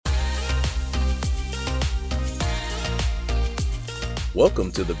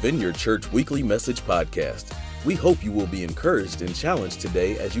Welcome to the Vineyard Church Weekly Message Podcast. We hope you will be encouraged and challenged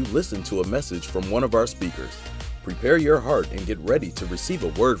today as you listen to a message from one of our speakers. Prepare your heart and get ready to receive a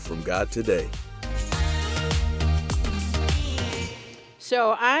word from God today.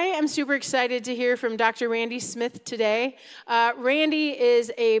 So I am super excited to hear from Dr. Randy Smith today. Randy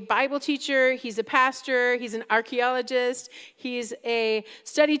is a Bible teacher, he's a pastor, he's an archaeologist, he's a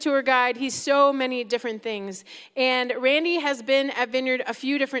study tour guide, he's so many different things. And Randy has been at Vineyard a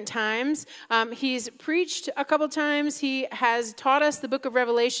few different times. He's preached a couple times, he has taught us the book of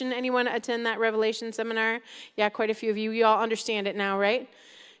Revelation. Anyone attend that Revelation seminar? Yeah, quite a few of you. You all understand it now, right?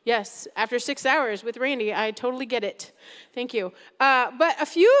 Yes, after 6 hours with Randy, I totally get it. Thank you. But a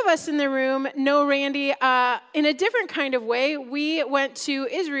few of us in the room know Randy in a different kind of way. We went to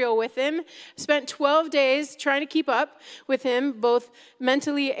Israel with him, spent 12 days trying to keep up with him, both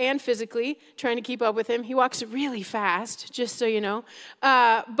mentally and physically, trying to keep up with him. He walks really fast, just so you know.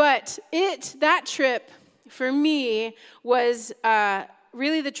 But that trip, for me, was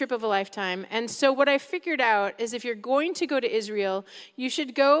really the trip of a lifetime. And so what I figured out is if you're going to go to Israel, you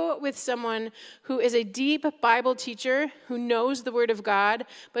should go with someone who is a deep Bible teacher, who knows the Word of God,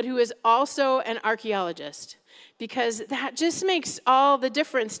 but who is also an archaeologist. Because that just makes all the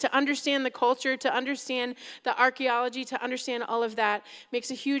difference. To understand the culture, to understand the archaeology, to understand all of that makes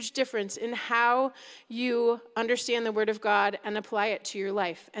a huge difference in how you understand the Word of God and apply it to your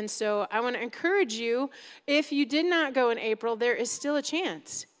life. And so I want to encourage you, if you did not go in April, there is still a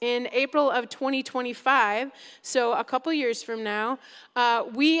chance. In April of 2025, so a couple years from now,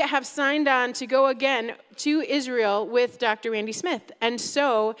 we have signed on to go again to Israel with Dr. Randy Smith. And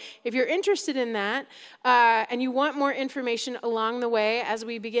so if you're interested in that and you want more information along the way as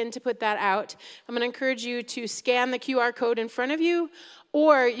we begin to put that out, I'm going to encourage you to scan the QR code in front of you,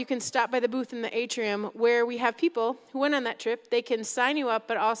 or you can stop by the booth in the atrium where we have people who went on that trip. They can sign you up,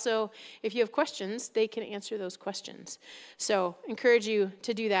 but also if you have questions, they can answer those questions. So encourage you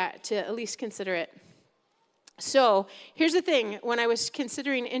to do that, to at least consider it. So here's the thing. When I was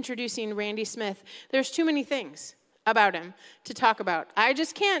considering introducing Randy Smith, there's too many things about him to talk about. I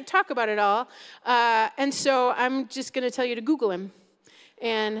just can't talk about it all. And so I'm just going to tell you to Google him.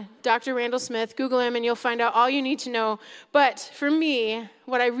 And Dr. Randall Smith, Google him, and you'll find out all you need to know. But for me,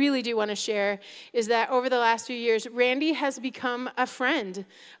 what I really do want to share is that over the last few years, Randy has become a friend,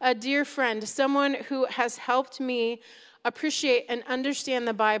 a dear friend, someone who has helped me appreciate and understand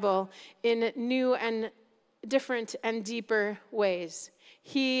the Bible in new and different and deeper ways.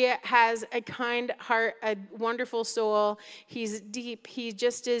 He has a kind heart, a wonderful soul. He's deep. He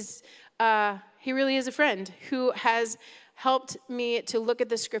just is, he really is a friend who has helped me to look at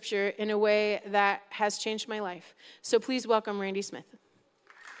the scripture in a way that has changed my life. So please welcome Randy Smith.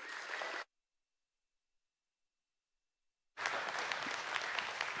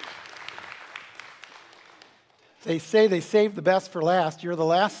 They say they save the best for last. You're the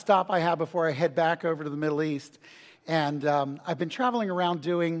last stop I have before I head back over to the Middle East. And I've been traveling around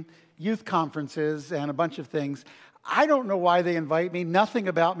doing youth conferences and a bunch of things. I don't know why they invite me. Nothing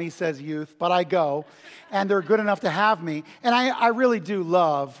about me says youth, but I go, and they're good enough to have me. And I really do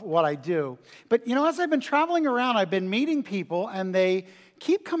love what I do. But, you know, as I've been traveling around, I've been meeting people, and they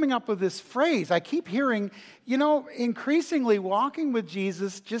keep coming up with this phrase. I keep hearing, you know, increasingly walking with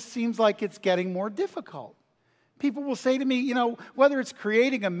Jesus just seems like it's getting more difficult. People will say to me, you know, whether it's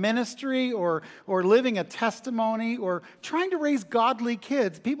creating a ministry or living a testimony or trying to raise godly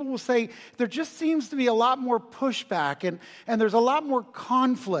kids, people will say there just seems to be a lot more pushback and there's a lot more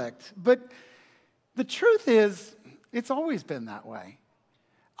conflict. But the truth is, it's always been that way.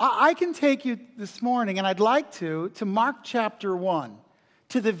 I can take you this morning, and I'd like to Mark chapter 1.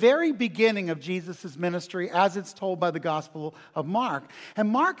 To the very beginning of Jesus' ministry as it's told by the Gospel of Mark. And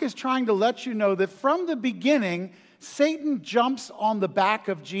Mark is trying to let you know that from the beginning, Satan jumps on the back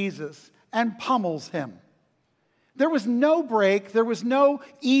of Jesus and pummels him. There was no break. There was no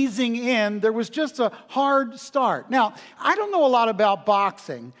easing in. There was just a hard start. Now, I don't know a lot about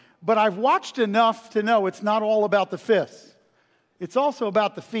boxing, but I've watched enough to know it's not all about the fists. It's also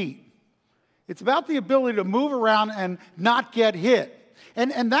about the feet. It's about the ability to move around and not get hit.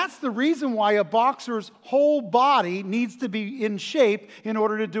 And that's the reason why a boxer's whole body needs to be in shape in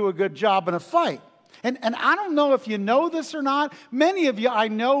order to do a good job in a fight. And I don't know if you know this or not. Many of you, I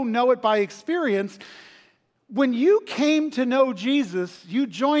know it by experience. When you came to know Jesus, you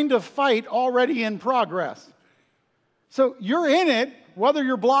joined a fight already in progress. So you're in it, whether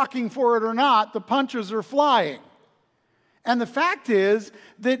you're blocking for it or not, the punches are flying. And the fact is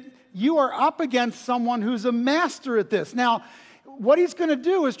that you are up against someone who's a master at this. Now, what he's going to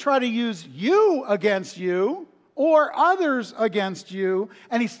do is try to use you against you, or others against you,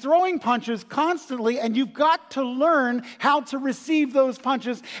 and he's throwing punches constantly, and you've got to learn how to receive those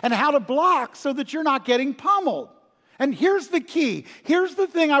punches and how to block so that you're not getting pummeled. And here's the key. Here's the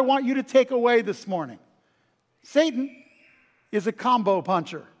thing I want you to take away this morning. Satan is a combo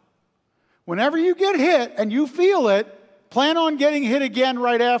puncher. Whenever you get hit and you feel it, plan on getting hit again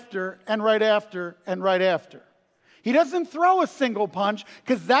right after, and right after, and right after. He doesn't throw a single punch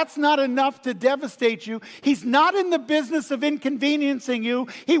because that's not enough to devastate you. He's not in the business of inconveniencing you.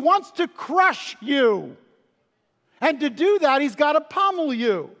 He wants to crush you. And to do that, he's got to pummel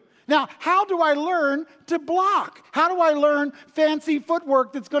you. Now, how do I learn to block? How do I learn fancy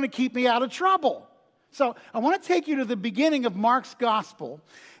footwork that's going to keep me out of trouble? So I want to take you to the beginning of Mark's gospel.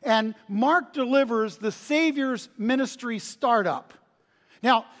 And Mark delivers the Savior's ministry startup.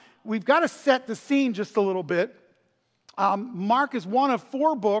 Now, we've got to set the scene just a little bit. Mark is one of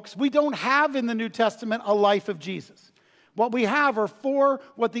 4 books. We don't have in the New Testament a life of Jesus. What we have are 4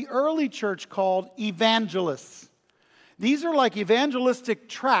 what the early church called evangelists. These are like evangelistic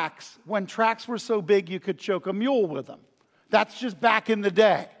tracts when tracts were so big you could choke a mule with them. That's just back in the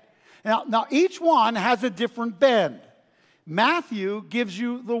day. Now each one has a different bend. Matthew gives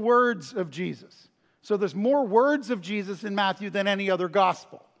you the words of Jesus. So there's more words of Jesus in Matthew than any other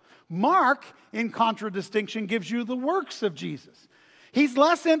gospel. Mark, in contradistinction, gives you the works of Jesus. He's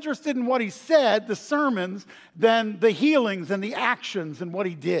less interested in what he said, the sermons, than the healings and the actions and what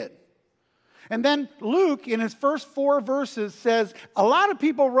he did. And then Luke, in his first 4 verses, says, a lot of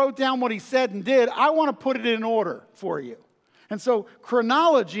people wrote down what he said and did. I want to put it in order for you. And so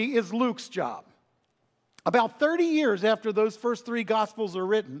chronology is Luke's job. About 30 years after those first 3 Gospels are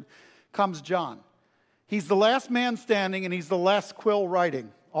written comes John. He's the last man standing, and he's the last quill writing.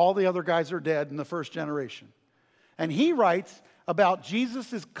 All the other guys are dead in the first generation. And he writes about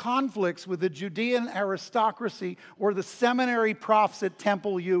Jesus' conflicts with the Judean aristocracy or the seminary profs at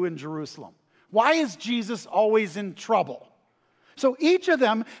Temple U in Jerusalem. Why is Jesus always in trouble? So each of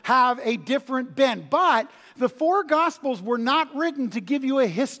them have a different bent. But the 4 Gospels were not written to give you a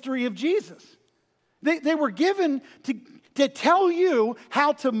history of Jesus. They were given to tell you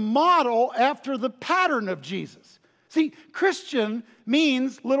how to model after the pattern of Jesus. See, Christian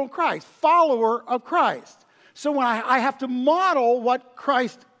means little Christ, follower of Christ. So when I have to model what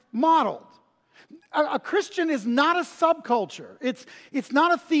Christ modeled. A Christian is not a subculture. It's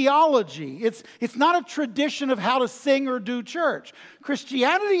not a theology. It's not a tradition of how to sing or do church.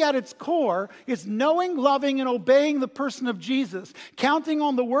 Christianity at its core is knowing, loving, and obeying the person of Jesus, counting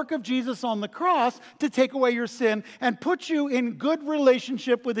on the work of Jesus on the cross to take away your sin and put you in good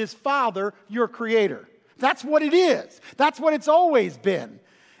relationship with his Father, your Creator. That's what it is. That's what it's always been.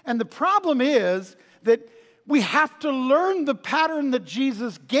 And the problem is that we have to learn the pattern that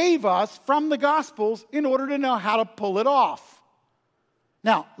Jesus gave us from the Gospels in order to know how to pull it off.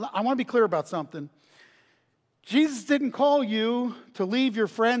 Now, I want to be clear about something. Jesus didn't call you to leave your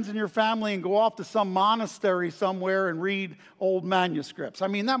friends and your family and go off to some monastery somewhere and read old manuscripts. I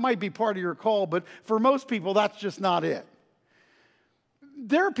mean, that might be part of your call, but for most people, that's just not it.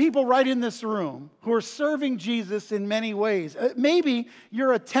 There are people right in this room who are serving Jesus in many ways. Maybe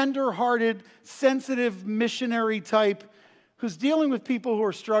you're a tender-hearted, sensitive missionary type who's dealing with people who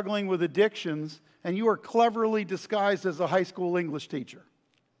are struggling with addictions, and you are cleverly disguised as a high school English teacher.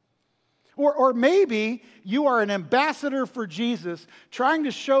 Or maybe you are an ambassador for Jesus trying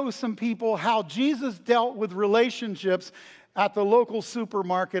to show some people how Jesus dealt with relationships at the local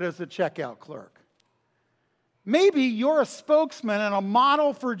supermarket as a checkout clerk. Maybe you're a spokesman and a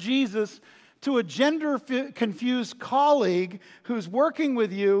model for Jesus to a gender-confused colleague who's working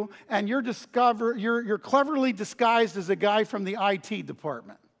with you, and you're cleverly disguised as a guy from the IT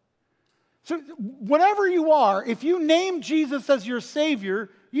department. So whatever you are, if you name Jesus as your Savior,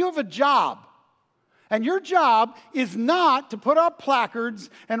 you have a job. And your job is not to put up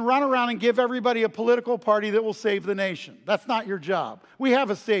placards and run around and give everybody a political party that will save the nation. That's not your job. We have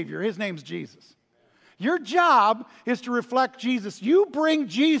a Savior. His name's Jesus. Your job is to reflect Jesus. You bring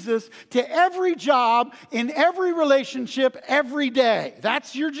Jesus to every job, in every relationship, every day.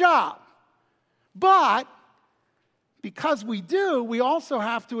 That's your job. But because we do, we also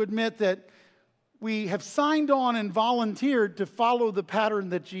have to admit that we have signed on and volunteered to follow the pattern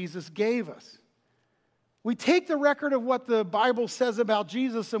that Jesus gave us. We take the record of what the Bible says about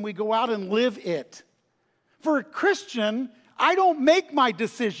Jesus and we go out and live it. For a Christian, I don't make my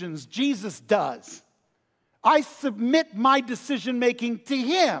decisions, Jesus does. I submit my decision-making to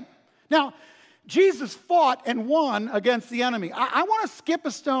him. Now, Jesus fought and won against the enemy. I want to skip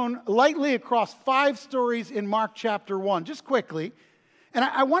a stone lightly across 5 stories in Mark chapter 1, just quickly. And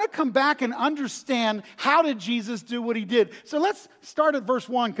I want to come back and understand, how did Jesus do what he did? So let's start at verse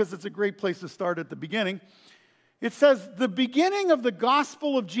 1, because it's a great place to start at the beginning. It says, the beginning of the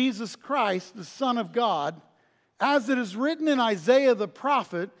gospel of Jesus Christ, the Son of God, as it is written in Isaiah the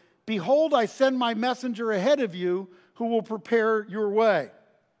prophet, behold, I send my messenger ahead of you who will prepare your way.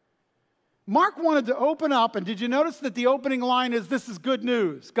 Mark wanted to open up, and did you notice that the opening line is, this is good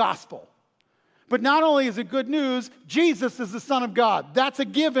news, gospel. But not only is it good news, Jesus is the Son of God. That's a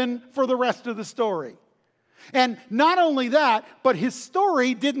given for the rest of the story. And not only that, but his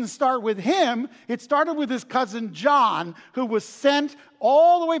story didn't start with him. It started with his cousin John, who was sent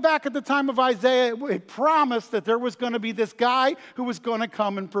all the way back at the time of Isaiah. It promised that there was going to be this guy who was going to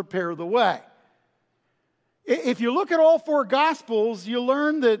come and prepare the way. If you look at all four Gospels, you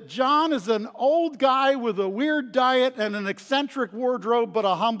learn that John is an old guy with a weird diet and an eccentric wardrobe, but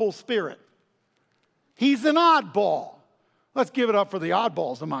a humble spirit. He's an oddball. Let's give it up for the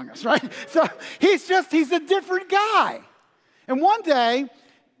oddballs among us, right? So he's a different guy. And one day,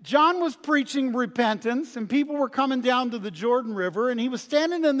 John was preaching repentance, and people were coming down to the Jordan River, and he was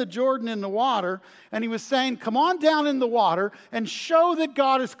standing in the Jordan in the water, and he was saying, come on down in the water and show that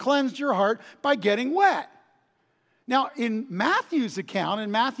God has cleansed your heart by getting wet. Now, in Matthew's account, in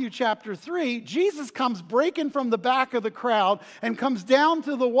Matthew chapter 3, Jesus comes breaking from the back of the crowd and comes down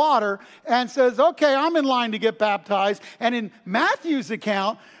to the water and says, okay, I'm in line to get baptized. And in Matthew's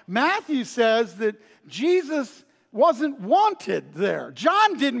account, Matthew says that Jesus wasn't wanted there.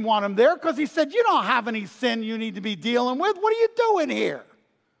 John didn't want him there because he said, you don't have any sin you need to be dealing with. What are you doing here?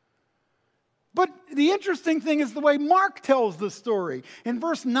 But the interesting thing is the way Mark tells the story. In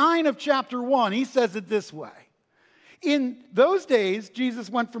verse 9 of chapter 1, he says it this way. In those days, Jesus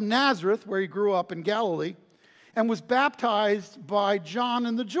went from Nazareth, where he grew up in Galilee, and was baptized by John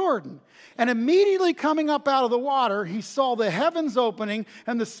in the Jordan. And immediately coming up out of the water, he saw the heavens opening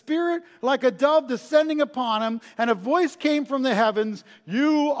and the Spirit like a dove descending upon him. And a voice came from the heavens,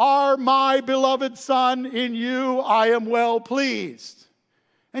 you are my beloved Son, in you I am well pleased.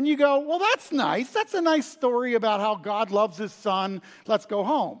 And you go, well, that's nice. That's a nice story about how God loves his Son. Let's go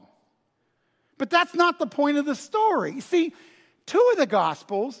home. But that's not the point of the story. See, two of the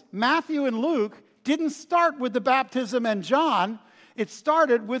Gospels, Matthew and Luke, didn't start with the baptism and John. It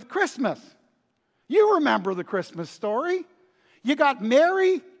started with Christmas. You remember the Christmas story. You got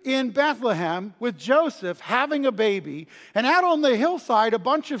Mary in Bethlehem with Joseph having a baby, and out on the hillside, a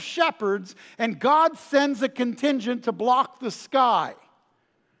bunch of shepherds, and God sends a contingent to block the sky.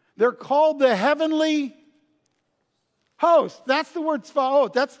 They're called the heavenly host. That's the word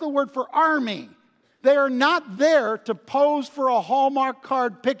tzvaot. That's the word for army. They are not there to pose for a Hallmark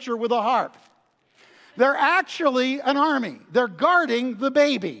card picture with a harp. They're actually an army. They're guarding the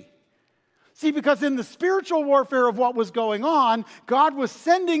baby. See, because in the spiritual warfare of what was going on, God was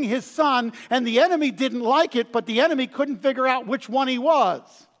sending his Son, and the enemy didn't like it, but the enemy couldn't figure out which one he was.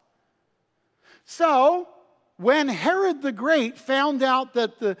 So, when Herod the Great found out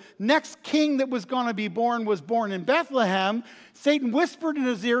that the next king that was going to be born was born in Bethlehem, Satan whispered in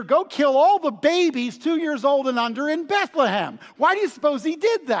his ear, go kill all the babies 2 years old and under in Bethlehem. Why do you suppose he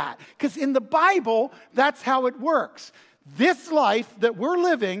did that? Because in the Bible, that's how it works. This life that we're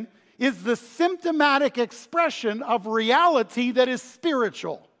living is the symptomatic expression of reality that is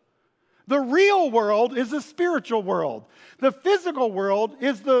spiritual. The real world is a spiritual world. The physical world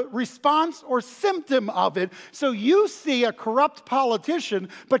is the response or symptom of it. So you see a corrupt politician,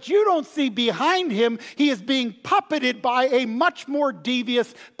 but you don't see behind him he is being puppeted by a much more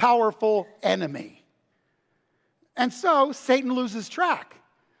devious, powerful enemy. And so Satan loses track.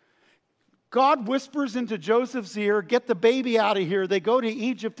 God whispers into Joseph's ear, get the baby out of here. They go to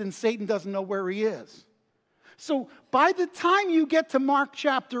Egypt and Satan doesn't know where he is. So by the time you get to Mark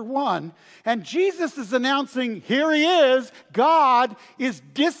chapter 1, and Jesus is announcing, here he is, God is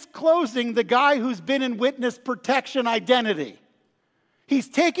disclosing the guy who's been in witness protection identity. He's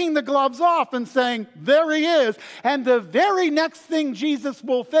taking the gloves off and saying, there he is. And the very next thing Jesus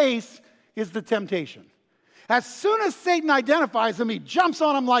will face is the temptation. As soon as Satan identifies him, he jumps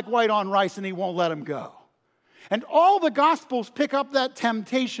on him like white on rice and he won't let him go. And all the Gospels pick up that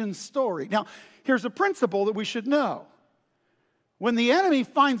temptation story. Now, here's a principle that we should know. When the enemy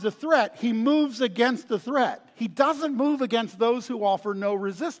finds a threat, he moves against the threat. He doesn't move against those who offer no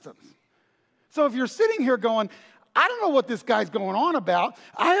resistance. So if you're sitting here going, I don't know what this guy's going on about.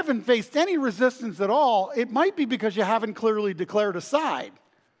 I haven't faced any resistance at all. It might be because you haven't clearly declared a side.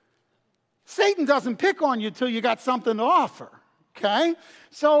 Satan doesn't pick on you till you got something to offer, okay?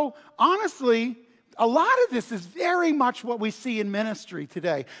 So honestly, A lot of this is very much what we see in ministry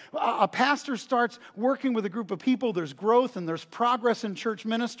today. A pastor starts working with a group of people, there's growth and there's progress in church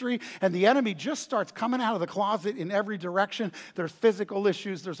ministry, and the enemy just starts coming out of the closet in every direction. There's physical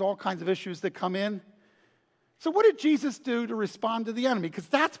issues, there's all kinds of issues that come in. So what did Jesus do to respond to the enemy? Because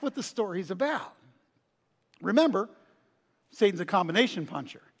that's what the story's about. Remember, Satan's a combination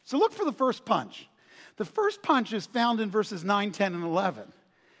puncher. So look for the first punch. The first punch is found in verses 9, 10, and 11.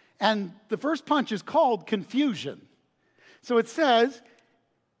 And the first punch is called confusion. So it says,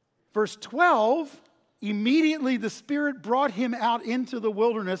 verse 12, immediately the Spirit brought him out into the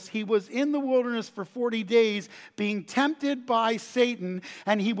wilderness. He was in the wilderness for 40 days, being tempted by Satan,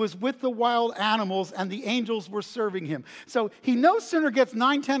 and he was with the wild animals, and the angels were serving him. So he no sooner gets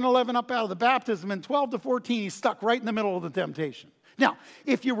 9, 10, 11 up out of the baptism, and 12 to 14, he's stuck right in the middle of the temptation. Now,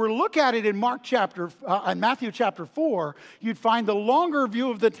 if you were to look at it in Matthew chapter 4, you'd find the longer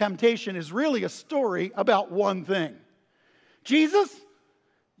view of the temptation is really a story about one thing. Jesus,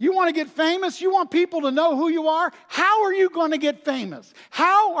 you want to get famous? You want people to know who you are? How are you going to get famous?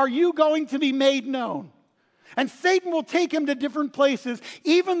 How are you going to be made known? And Satan will take him to different places,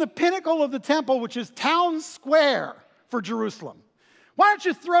 even the pinnacle of the temple, which is town square for Jerusalem. Why don't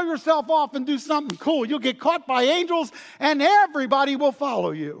you throw yourself off and do something cool? You'll get caught by angels and everybody will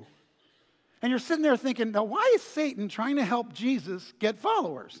follow you. And you're sitting there thinking, now why is Satan trying to help Jesus get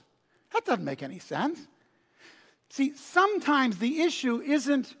followers? That doesn't make any sense. See, sometimes the issue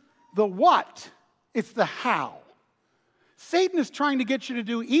isn't the what, it's the how. Satan is trying to get you to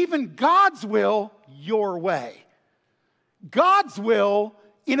do even God's will your way. God's will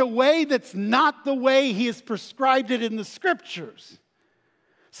in a way that's not the way he has prescribed it in the scriptures.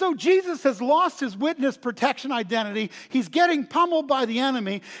 So Jesus has lost his witness protection identity. He's getting pummeled by the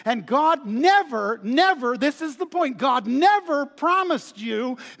enemy. And God never, this is the point, God never promised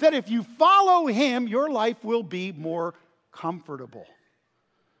you that if you follow him, your life will be more comfortable.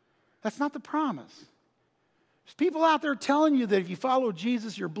 That's not the promise. There's people out there telling you that if you follow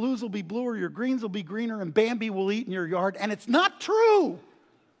Jesus, your blues will be bluer, your greens will be greener, and Bambi will eat in your yard. And it's not true.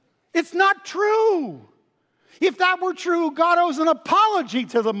 It's not true. If that were true, God owes an apology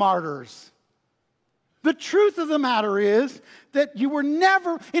to the martyrs. The truth of the matter is that you were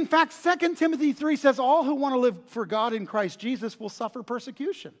never, in fact, 2 Timothy 3 says all who want to live for God in Christ Jesus will suffer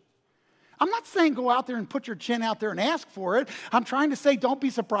persecution. I'm not saying go out there and put your chin out there and ask for it. I'm trying to say don't be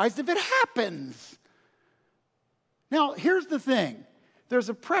surprised if it happens. Now, here's the thing. There's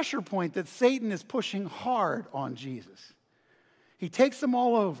a pressure point that Satan is pushing hard on Jesus. He takes them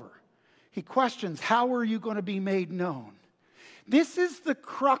all over. He questions, how are you going to be made known? This is the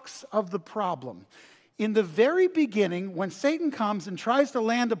crux of the problem. In the very beginning, when Satan comes and tries to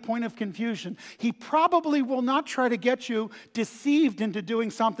land a point of confusion, he probably will not try to get you deceived into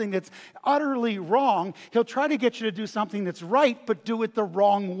doing something that's utterly wrong. He'll try to get you to do something that's right, but do it the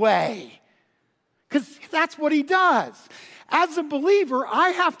wrong way. Because that's what he does. As a believer, I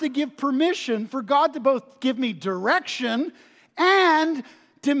have to give permission for God to both give me direction and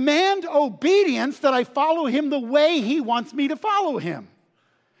demand obedience that I follow him the way he wants me to follow him.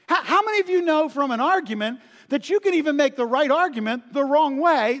 How many of you know from an argument that you can even make the right argument the wrong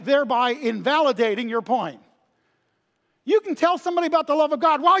way, thereby invalidating your point? You can tell somebody about the love of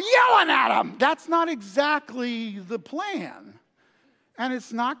God while yelling at them. That's not exactly the plan. And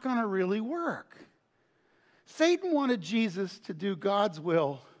it's not going to really work. Satan wanted Jesus to do God's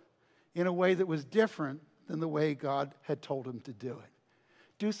will in a way that was different than the way God had told him to do it.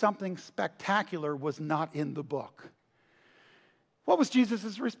 Do something spectacular was not in the book. What was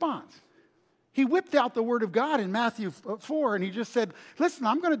Jesus' response? He whipped out the word of God in Matthew 4 and he just said, listen,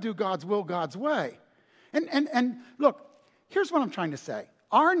 I'm going to do God's will God's way. And look, here's what I'm trying to say.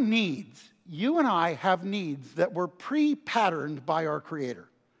 Our needs, you and I have needs that were pre-patterned by our Creator.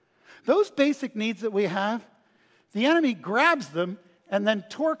 Those basic needs that we have, the enemy grabs them and then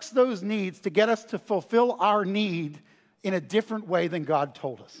torques those needs to get us to fulfill our need in a different way than God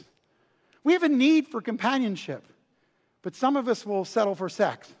told us. We have a need for companionship, but some of us will settle for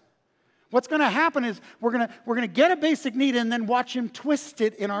sex. What's going to happen is we're going to get a basic need and then watch him twist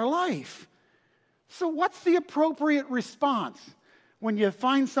it in our life. So what's the appropriate response when you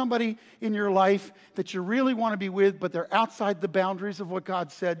find somebody in your life that you really want to be with, but they're outside the boundaries of what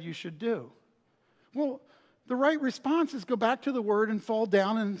God said you should do? Well, the right response is go back to the Word and fall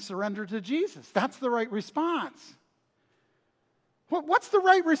down and surrender to Jesus. That's the right response. What's the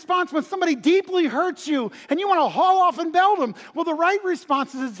right response when somebody deeply hurts you and you want to haul off and belt them? Well, the right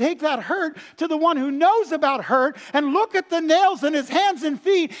response is to take that hurt to the one who knows about hurt and look at the nails in his hands and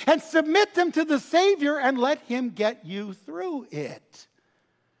feet and submit them to the Savior and let him get you through it.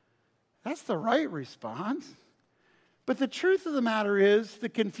 That's the right response. But the truth of the matter is, the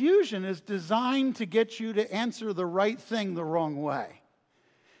confusion is designed to get you to answer the right thing the wrong way.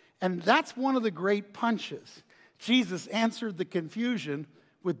 And that's one of the great punches. Jesus answered the confusion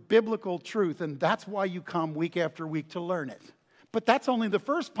with biblical truth, and that's why you come week after week to learn it. But that's only the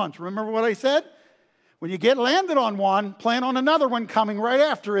first punch. Remember what I said? When you get landed on one, plan on another one coming right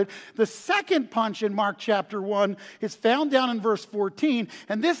after it. The second punch in Mark chapter 1 is found down in verse 14,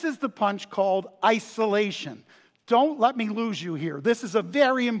 and this is the punch called isolation. Don't let me lose you here. This is a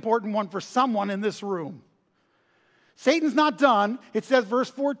very important one for someone in this room. Satan's not done. It says, verse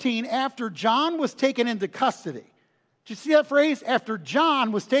 14, after John was taken into custody. Did you see that phrase? After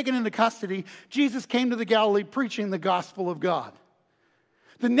John was taken into custody, Jesus came to the Galilee preaching the gospel of God.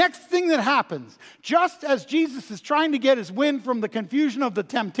 The next thing that happens, just as Jesus is trying to get his wind from the confusion of the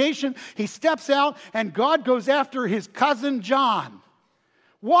temptation, he steps out and God goes after his cousin John.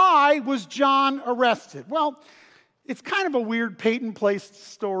 Why was John arrested? Well, it's kind of a weird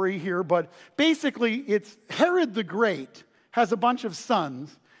Peyton-placed story here, but basically it's Herod the Great has a bunch of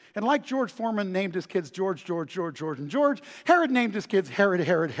sons. And like George Foreman named his kids George, and George, Herod named his kids Herod,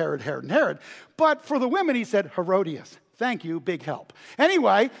 and Herod. But for the women, he said Herodias. Thank you, big help.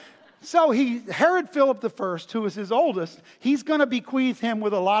 Anyway, so Herod Philip I, who is his oldest, he's going to bequeath him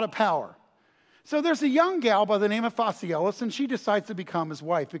with a lot of power. So there's a young gal by the name of Footwork, and she decides to become his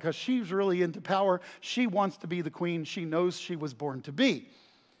wife because she's really into power. She wants to be the queen she knows she was born to be.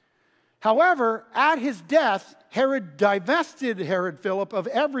 However, at his death, Herod divested Herod Philip of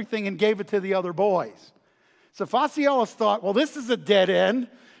everything and gave it to the other boys. So Footwork thought, well, this is a dead end.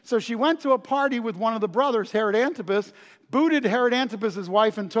 So she went to a party with one of the brothers, Herod Antipas, booted Herod Antipas'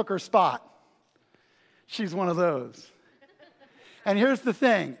 wife and took her spot. She's one of those. And here's the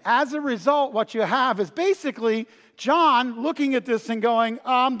thing. As a result, what you have is basically John looking at this and going,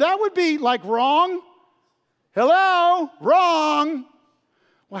 that would be like wrong. Hello? Wrong.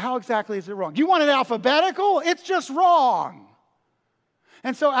 Well, how exactly is it wrong? Do you want it alphabetical? It's just wrong.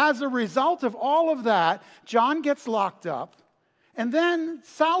 And so as a result of all of that, John gets locked up. And then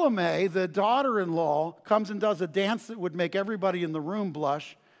Salome, the daughter-in-law, comes and does a dance that would make everybody in the room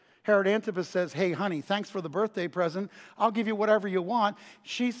blush. Herod Antipas says, hey, honey, thanks for the birthday present. I'll give you whatever you want.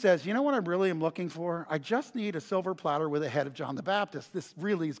 She says, you know what I really am looking for? I just need a silver platter with a head of John the Baptist. This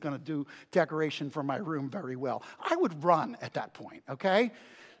really is going to do decoration for my room very well. I would run at that point, okay?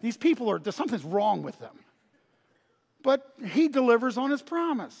 These people something's wrong with them. But he delivers on his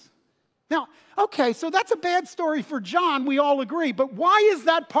promise. Now, okay, so that's a bad story for John, we all agree. But why is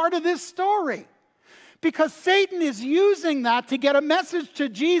that part of this story? Because Satan is using that to get a message to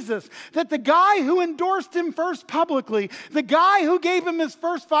Jesus that the guy who endorsed him first publicly, the guy who gave him his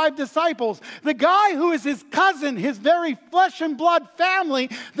first 5 disciples, the guy who is his cousin, his very flesh and blood family,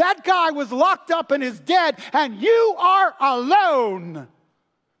 that guy was locked up and is dead, and you are alone.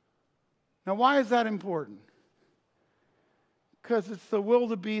 Now, why is that important? Because it's the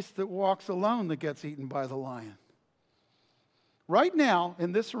wildebeest that walks alone that gets eaten by the lion. Right now,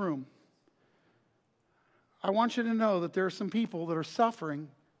 in this room, I want you to know that there are some people that are suffering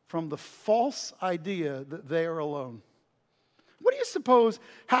from the false idea that they are alone. What do you suppose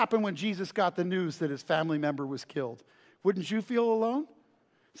happened when Jesus got the news that his family member was killed? Wouldn't you feel alone?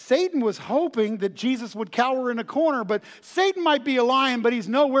 Satan was hoping that Jesus would cower in a corner, but Satan might be a lion, but he's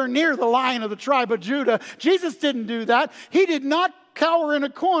nowhere near the Lion of the tribe of Judah. Jesus didn't do that. He did not cower in a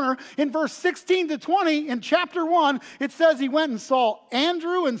corner. In verse 16 to 20 in chapter 1, it says he went and saw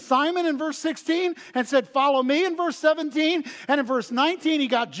Andrew and Simon in verse 16 and said, follow me in verse 17. And in verse 19, he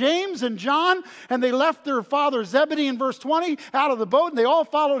got James and John, and they left their father Zebedee in verse 20 out of the boat, and they all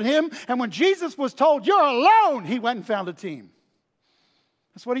followed him. And when Jesus was told, you're alone, he went and found a team.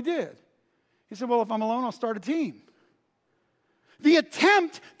 That's what he did. He said, well, if I'm alone, I'll start a team. The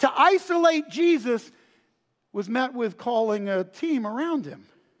attempt to isolate Jesus was met with calling a team around him.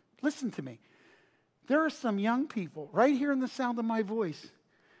 Listen to me. There are some young people right here in the sound of my voice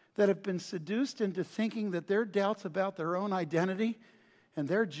that have been seduced into thinking that their doubts about their own identity and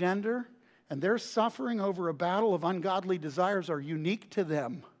their gender and their suffering over a battle of ungodly desires are unique to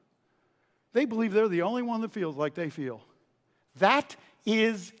them. They believe they're the only one that feels like they feel. That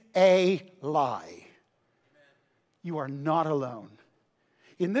is a lie. You are not alone.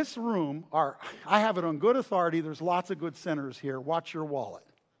 In this room, I have it on good authority, there's lots of good sinners here. Watch your wallet.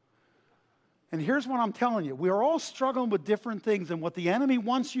 And here's what I'm telling you. We are all struggling with different things, and what the enemy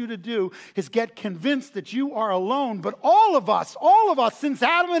wants you to do is get convinced that you are alone. But all of us, since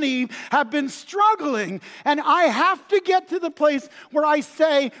Adam and Eve, have been struggling. And I have to get to the place where I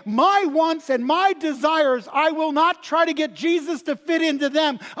say, my wants and my desires, I will not try to get Jesus to fit into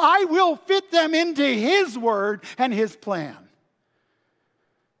them. I will fit them into his word and his plan.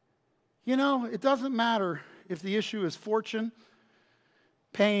 You know, it doesn't matter if the issue is fortune,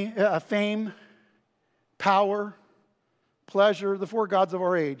 fame, power, pleasure, the four gods of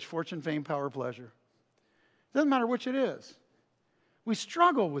our age: fortune, fame, power, pleasure. It doesn't matter which it is. We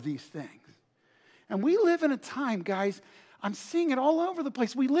struggle with these things. And we live in a time, guys, I'm seeing it all over the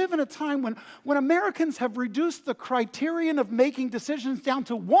place. We live in a time when Americans have reduced the criterion of making decisions down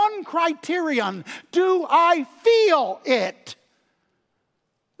to one criterion: do I feel it?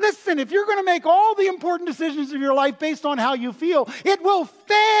 Listen, if you're going to make all the important decisions of your life based on how you feel, it will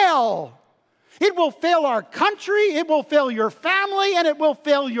fail. It will fail our country, it will fail your family, and it will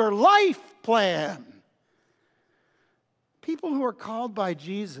fail your life plan. People who are called by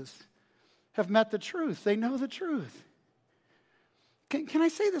Jesus have met the truth. They know the truth. Can I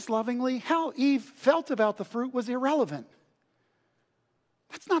say this lovingly? How Eve felt about the fruit was irrelevant.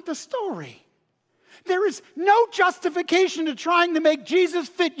 That's not the story. There is no justification to trying to make Jesus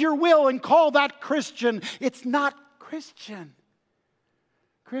fit your will and call that Christian. It's not Christian.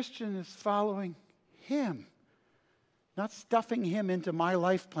 Christian is following him, not stuffing him into my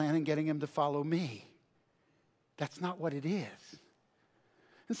life plan and getting him to follow me. That's not what it is.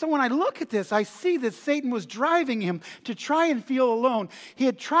 And so when I look at this, I see that Satan was driving him to try and feel alone. He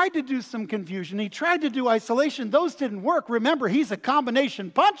had tried to do some confusion. He tried to do isolation. Those didn't work. Remember, he's a combination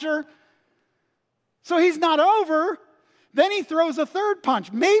puncher. So he's not over. Then he throws a third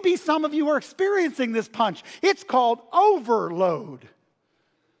punch. Maybe some of you are experiencing this punch. It's called overload.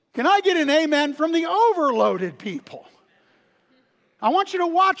 Can I get an amen from the overloaded people? I want you to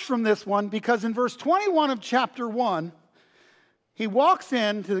watch from this one, because in verse 21 of chapter 1, he walks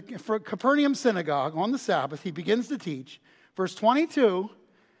into the Capernaum synagogue on the Sabbath. He begins to teach. Verse 22,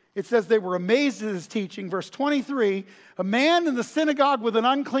 it says they were amazed at his teaching. Verse 23, a man in the synagogue with an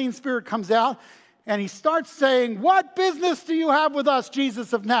unclean spirit comes out, and he starts saying, "What business do you have with us,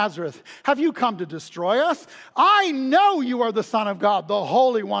 Jesus of Nazareth? Have you come to destroy us? I know you are the Son of God, the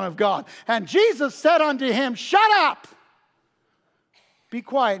Holy One of God." And Jesus said unto him, "Shut up! Be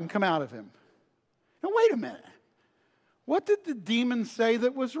quiet and come out of him." Now wait a minute. What did the demon say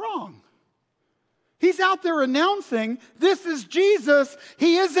that was wrong? He's out there announcing, this is Jesus.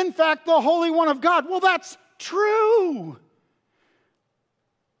 He is in fact the Holy One of God. Well, that's true.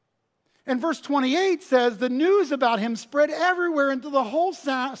 And verse 28 says, the news about him spread everywhere into the whole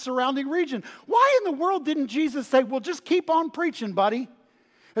surrounding region. Why in the world didn't Jesus say, well, just keep on preaching, buddy?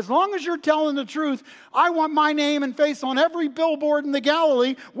 As long as you're telling the truth, I want my name and face on every billboard in the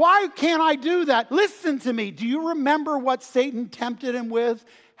Galilee. Why can't I do that? Listen to me. Do you remember what Satan tempted him with?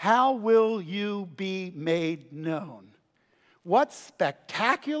 How will you be made known? What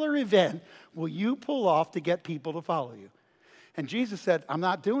spectacular event will you pull off to get people to follow you? And Jesus said, I'm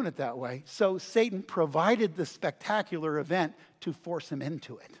not doing it that way. So Satan provided the spectacular event to force him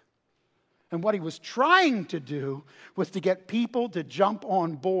into it. And what he was trying to do was to get people to jump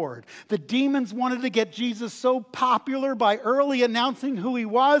on board. The demons wanted to get Jesus so popular by early announcing who he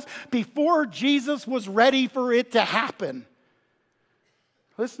was before Jesus was ready for it to happen.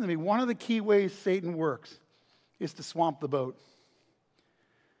 Listen to me, one of the key ways Satan works is to swamp the boat.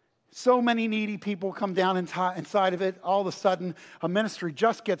 So many needy people come down inside of it. All of a sudden, a ministry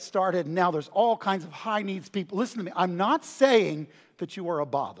just gets started, and now there's all kinds of high needs people. Listen to me, I'm not saying that you are a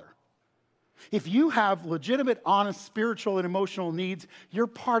bother. If you have legitimate, honest, spiritual, and emotional needs, you're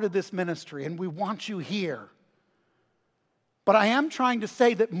part of this ministry, and we want you here. But I am trying to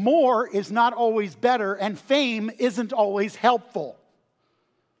say that more is not always better, and fame isn't always helpful.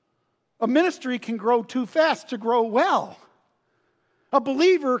 A ministry can grow too fast to grow well. A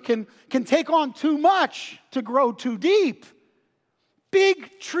believer can take on too much to grow too deep.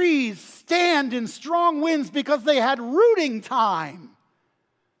 Big trees stand in strong winds because they had rooting time.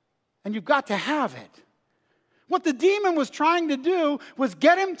 And you've got to have it. What the demon was trying to do was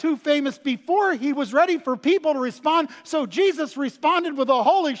get him too famous before he was ready for people to respond. So Jesus responded with a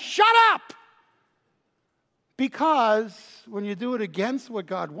holy shut up. Because when you do it against what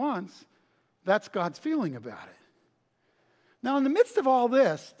God wants, that's God's feeling about it. Now, in the midst of all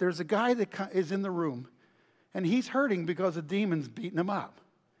this, there's a guy that is in the room, and he's hurting because a demon's beating him up.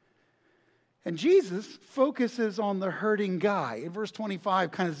 And Jesus focuses on the hurting guy. In verse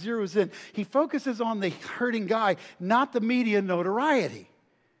 25, kind of zeroes in. He focuses on the hurting guy, not the media notoriety.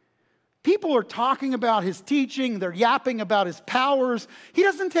 People are talking about his teaching. They're yapping about his powers. He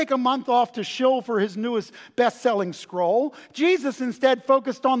doesn't take a month off to shill for his newest best-selling scroll. Jesus instead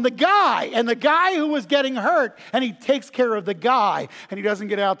focused on the guy and the guy who was getting hurt, and he takes care of the guy. And he doesn't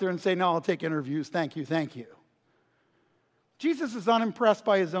get out there and say, no, I'll take interviews. Thank you, thank you. Jesus is unimpressed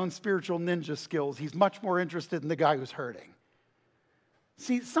by his own spiritual ninja skills. He's much more interested in the guy who's hurting.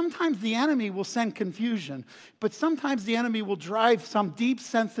 See, sometimes the enemy will send confusion, but sometimes the enemy will drive some deep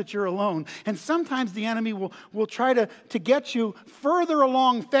sense that you're alone. And sometimes the enemy will try to get you further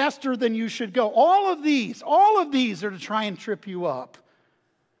along faster than you should go. All of these are to try and trip you up.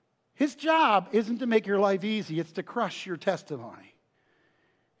 His job isn't to make your life easy, it's to crush your testimony.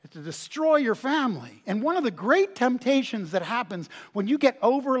 It's to destroy your family. And one of the great temptations that happens when you get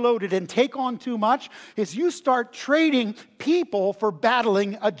overloaded and take on too much is you start trading people for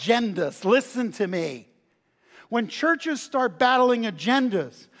battling agendas. Listen to me. When churches start battling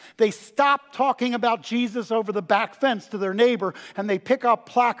agendas, they stop talking about Jesus over the back fence to their neighbor, and they pick up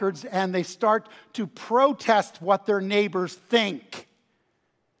placards and they start to protest what their neighbors think.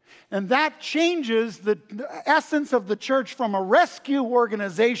 And that changes the essence of the church from a rescue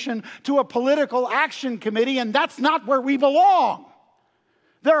organization to a political action committee, and that's not where we belong.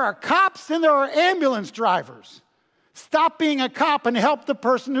 There are cops and there are ambulance drivers. Stop being a cop and help the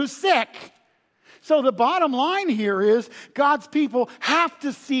person who's sick. So the bottom line here is God's people have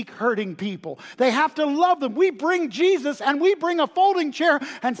to seek hurting people. They have to love them. We bring Jesus and we bring a folding chair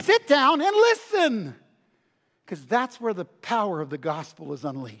and sit down and listen. Because that's where the power of the gospel is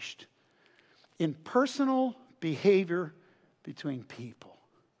unleashed. In personal behavior between people.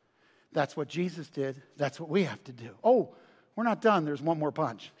 That's what Jesus did. That's what we have to do. Oh, we're not done. There's one more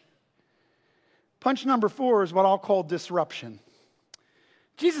punch. Punch number 4 is what I'll call disruption.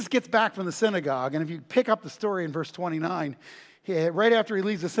 Jesus gets back from the synagogue, and if you pick up the story in verse 29, right after he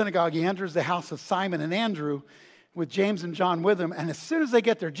leaves the synagogue, he enters the house of Simon and Andrew with James and John with him. And as soon as they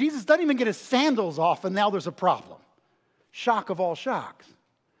get there, Jesus doesn't even get his sandals off, and now there's a problem. Shock of all shocks.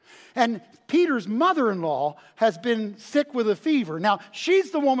 And Peter's mother-in-law has been sick with a fever. Now,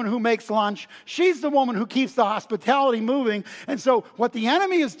 she's the woman who makes lunch. She's the woman who keeps the hospitality moving. And so what the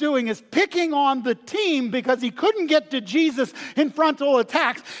enemy is doing is picking on the team because he couldn't get to Jesus in frontal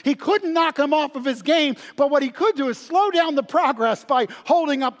attacks. He couldn't knock him off of his game. But what he could do is slow down the progress by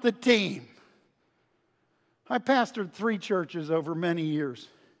holding up the team. I pastored 3 churches over many years.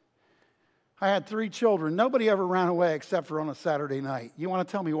 I had 3 children. Nobody ever ran away except for on a Saturday night. You want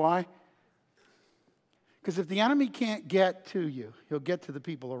to tell me why? Because if the enemy can't get to you, he'll get to the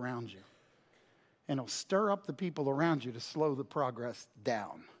people around you. And he'll stir up the people around you to slow the progress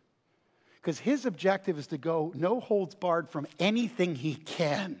down. Because his objective is to go no holds barred from anything he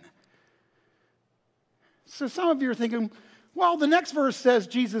can. So some of you are thinking, well, the next verse says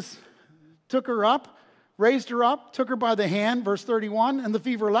Jesus took her up, raised her up, took her by the hand, verse 31, and the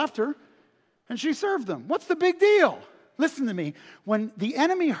fever left her. And she served them. What's the big deal? Listen to me. When the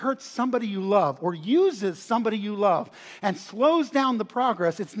enemy hurts somebody you love or uses somebody you love and slows down the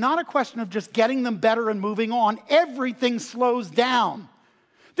progress, it's not a question of just getting them better and moving on. Everything slows down.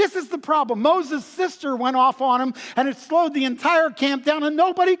 This is the problem. Moses' sister went off on him and it slowed the entire camp down and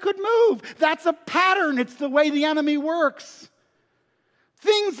nobody could move. That's a pattern. It's the way the enemy works.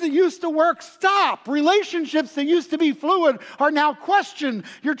 Things that used to work stop. Relationships that used to be fluid are now questioned.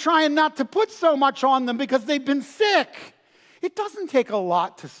 You're trying not to put so much on them because they've been sick. It doesn't take a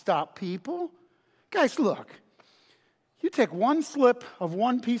lot to stop people. Guys, look. You take one slip of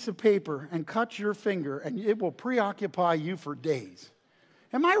one piece of paper and cut your finger, and it will preoccupy you for days.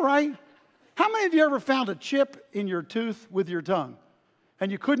 Am I right? How many of you ever found a chip in your tooth with your tongue,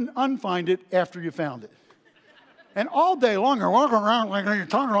 and you couldn't unfind it after you found it? And all day long, you're walking around like your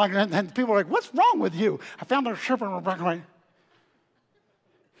tongue like that, and people are like, what's wrong with you? I found a chip in my back.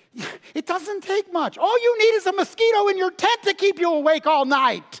 It doesn't take much. All you need is a mosquito in your tent to keep you awake all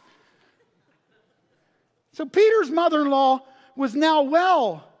night. So Peter's mother-in-law was now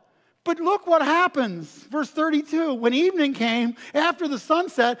well. But look what happens. Verse 32, when evening came, after the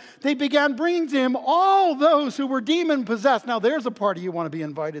sunset, they began bringing to him all those who were demon-possessed. Now, there's a party you want to be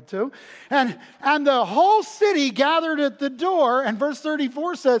invited to. And the whole city gathered at the door. And verse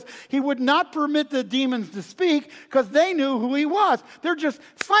 34 says, he would not permit the demons to speak because they knew who he was. They're just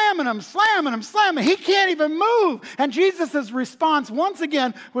slamming him, slamming him, slamming him. He can't even move. And Jesus' response, once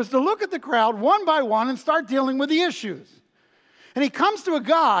again, was to look at the crowd one by one and start dealing with the issues. And he comes to a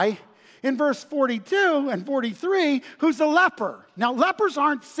guy in verse 42 and 43, who's a leper. Now, lepers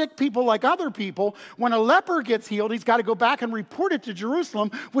aren't sick people like other people. When a leper gets healed, he's got to go back and report it to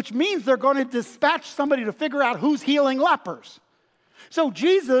Jerusalem, which means they're going to dispatch somebody to figure out who's healing lepers. So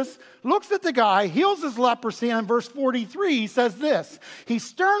Jesus looks at the guy, heals his leprosy, and in verse 43, he says this. He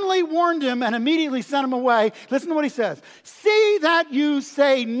sternly warned him and immediately sent him away. Listen to what he says. See that you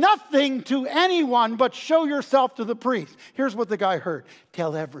say nothing to anyone, but show yourself to the priest. Here's what the guy heard.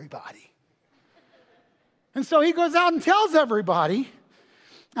 Tell everybody. And so he goes out and tells everybody.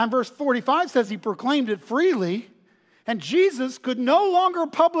 And verse 45 says he proclaimed it freely. And Jesus could no longer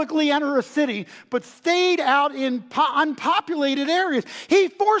publicly enter a city, but stayed out in unpopulated areas. He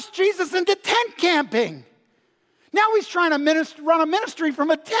forced Jesus into tent camping. Now he's trying to run a ministry from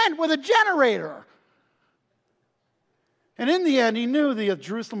a tent with a generator. And in the end, he knew the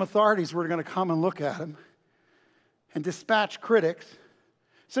Jerusalem authorities were going to come and look at him and dispatch critics.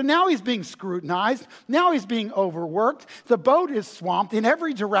 So now he's being scrutinized. Now he's being overworked. The boat is swamped. In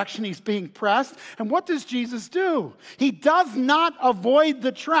every direction he's being pressed. And what does Jesus do? He does not avoid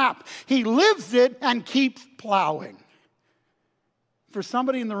the trap. He lives it and keeps plowing. For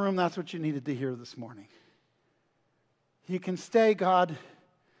somebody in the room, that's what you needed to hear this morning. You can stay, God,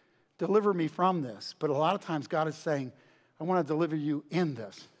 deliver me from this. But a lot of times God is saying, I want to deliver you in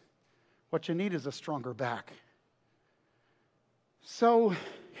this. What you need is a stronger back. So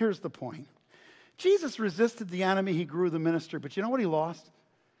here's the point. Jesus resisted the enemy. He grew the ministry. But you know what he lost?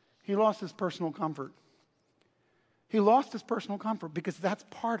 He lost his personal comfort. He lost his personal comfort because that's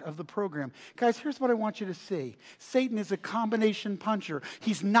part of the program. Guys, here's what I want you to see. Satan is a combination puncher.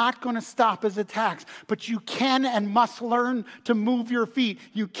 He's not going to stop his attacks, but you can and must learn to move your feet.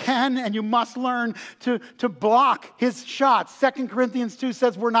 You can and you must learn to block his shots. 2 Corinthians 2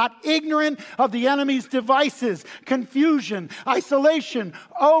 says we're not ignorant of the enemy's devices, confusion, isolation,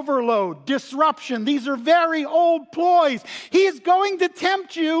 overload, disruption. These are very old ploys. He is going to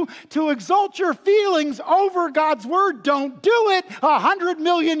tempt you to exalt your feelings over God's word. Don't do it. 100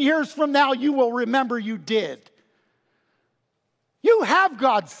 million years from now, you will remember you did. You have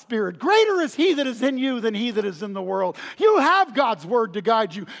God's Spirit. Greater is He that is in you than he that is in the world. You have God's word to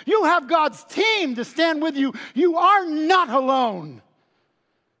guide you. You have God's team to stand with you. You are not alone.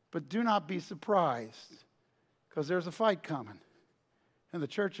 But do not be surprised, because there's a fight coming. And the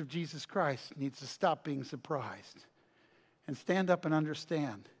Church of Jesus Christ needs to stop being surprised and stand up and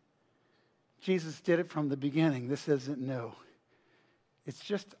understand. Jesus did it from the beginning. This isn't new. It's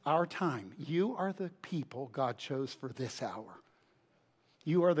just our time. You are the people God chose for this hour.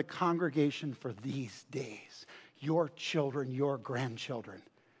 You are the congregation for these days. Your children, your grandchildren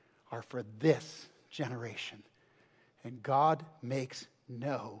are for this generation. And God makes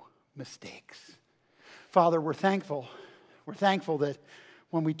no mistakes. Father, we're thankful. We're thankful that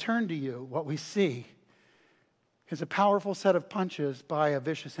when we turn to you, what we see is a powerful set of punches by a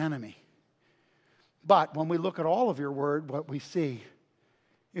vicious enemy. But when we look at all of your word, what we see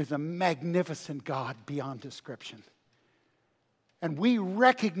is a magnificent God beyond description. And we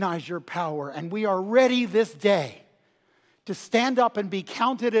recognize your power, and we are ready this day to stand up and be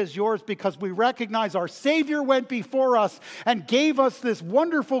counted as yours because we recognize our Savior went before us and gave us this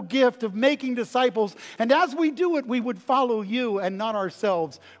wonderful gift of making disciples. And as we do it, we would follow you and not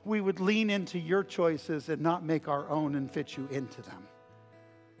ourselves. We would lean into your choices and not make our own and fit you into them.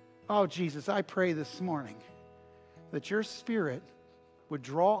 Oh, Jesus, I pray this morning that your Spirit would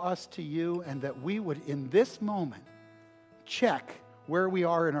draw us to you and that we would, in this moment, check where we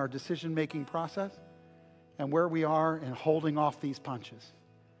are in our decision-making process and where we are in holding off these punches.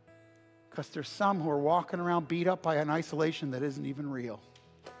 Because there's some who are walking around beat up by an isolation that isn't even real.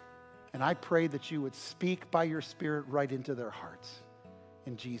 And I pray that you would speak by your Spirit right into their hearts.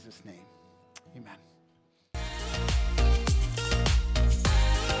 In Jesus' name, amen.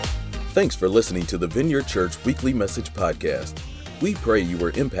 Thanks for listening to the Vineyard Church Weekly Message Podcast. We pray you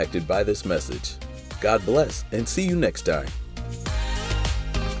were impacted by this message. God bless, and see you next time.